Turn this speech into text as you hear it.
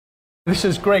This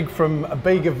is Greg from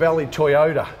Bega Valley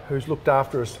Toyota, who's looked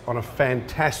after us on a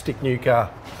fantastic new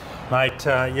car. Mate,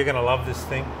 you're going to love this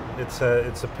thing. It's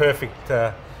a perfect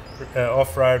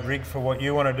off-road rig for what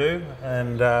you want to do,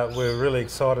 and we're really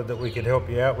excited that we could help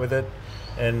you out with it,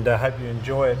 and hope you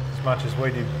enjoy it as much as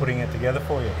we did putting it together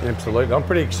for you. Absolutely. I'm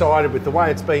pretty excited with the way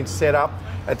it's been set up.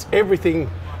 It's everything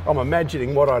I'm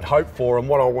imagining what I'd hope for and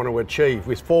what I want to achieve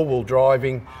with four-wheel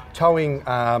driving, towing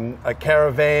a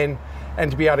caravan, and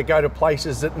to be able to go to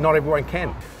places that not everyone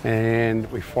can.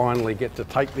 And we finally get to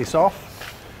take this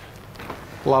off.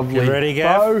 Lovely. You ready,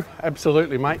 Gav?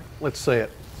 Absolutely, mate. Let's see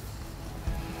it.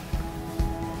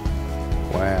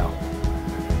 Wow.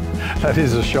 That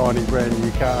is a shiny brand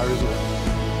new car, isn't it?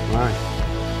 Mate.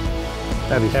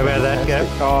 That is How about that, Gav?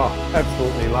 Oh,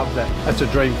 absolutely love that. That's a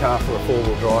dream car for a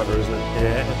four-wheel driver, isn't it?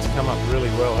 Yeah, it's come up really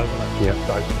well, hasn't it? Yeah.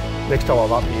 So next time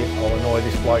I'm up here, I'll annoy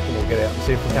this bloke and we'll get out and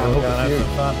see if we can't hook a few. Have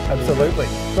some fun. Absolutely.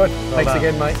 Good. Thanks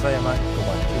again, mate. See you, mate.